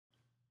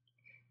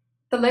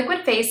The liquid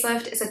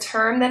facelift is a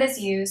term that is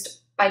used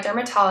by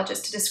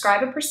dermatologists to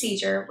describe a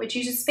procedure which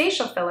uses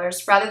facial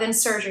fillers rather than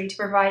surgery to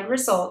provide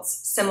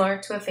results similar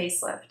to a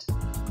facelift.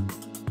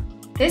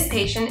 This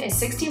patient is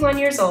 61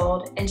 years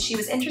old and she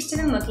was interested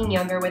in looking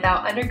younger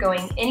without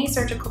undergoing any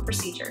surgical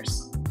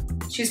procedures.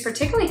 She was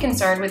particularly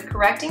concerned with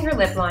correcting her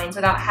lip lines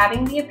without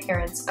having the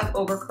appearance of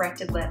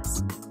overcorrected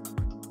lips.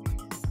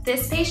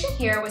 This patient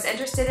here was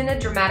interested in a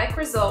dramatic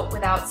result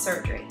without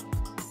surgery.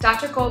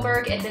 Dr.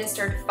 Goldberg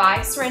administered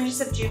 5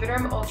 syringes of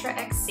Juvederm Ultra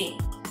XC.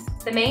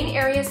 The main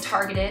areas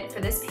targeted for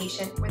this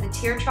patient were the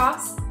tear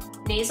troughs,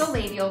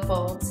 nasolabial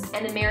folds,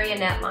 and the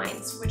marionette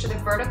lines, which are the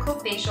vertical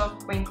facial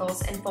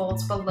wrinkles and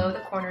folds below the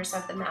corners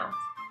of the mouth.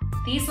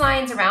 These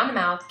lines around the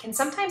mouth can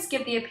sometimes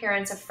give the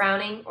appearance of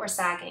frowning or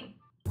sagging.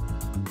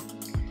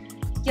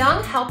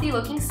 Young,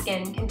 healthy-looking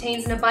skin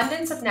contains an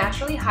abundance of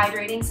naturally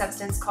hydrating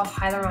substance called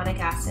hyaluronic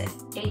acid,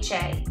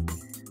 HA.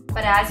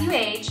 But as you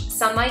age,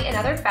 sunlight and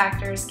other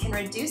factors can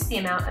reduce the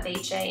amount of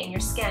HA in your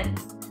skin.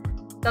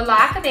 The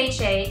lack of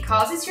HA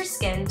causes your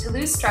skin to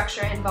lose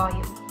structure and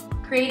volume,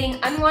 creating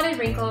unwanted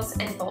wrinkles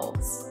and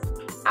folds.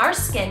 Our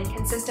skin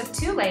consists of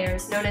 2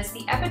 layers known as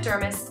the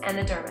epidermis and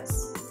the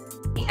dermis.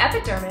 The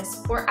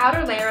epidermis, or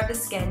outer layer of the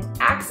skin,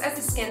 acts as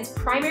the skin's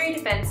primary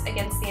defense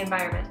against the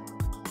environment.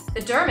 The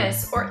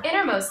dermis, or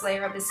innermost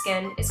layer of the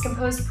skin, is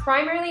composed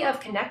primarily of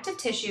connective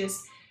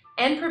tissues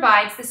and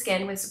provides the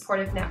skin with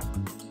supportive network.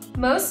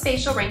 Most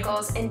facial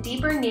wrinkles and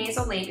deeper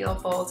nasolabial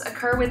folds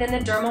occur within the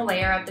dermal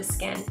layer of the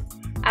skin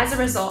as a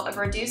result of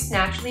reduced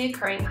naturally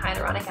occurring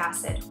hyaluronic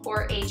acid,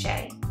 or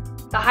HA.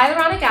 The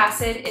hyaluronic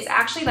acid is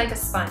actually like a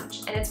sponge,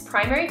 and its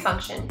primary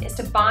function is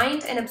to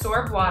bind and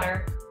absorb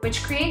water,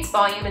 which creates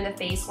volume in the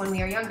face when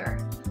we are younger.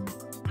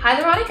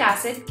 Hyaluronic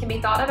acid can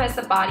be thought of as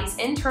the body's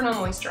internal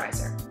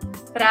moisturizer,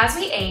 but as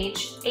we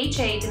age,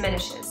 HA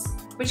diminishes,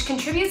 which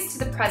contributes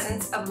to the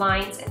presence of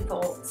lines and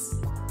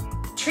folds.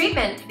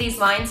 Treatment for these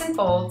lines and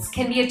folds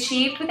can be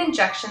achieved with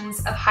injections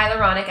of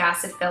hyaluronic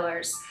acid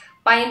fillers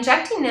by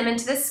injecting them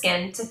into the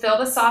skin to fill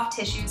the soft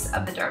tissues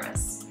of the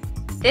dermis.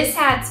 This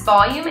adds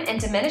volume and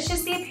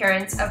diminishes the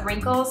appearance of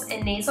wrinkles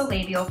and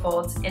nasolabial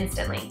folds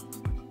instantly.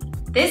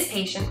 This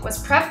patient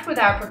was prepped with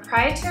our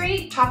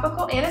proprietary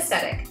topical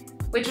anesthetic,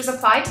 which was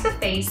applied to the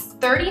face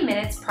 30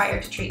 minutes prior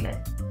to treatment.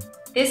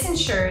 This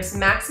ensures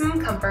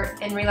maximum comfort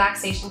and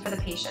relaxation for the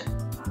patient.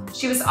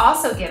 She was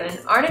also given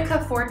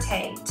Arnica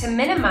Forte to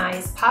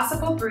minimize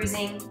possible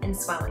bruising and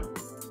swelling.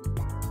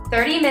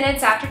 30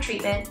 minutes after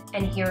treatment,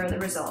 and here are the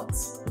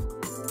results.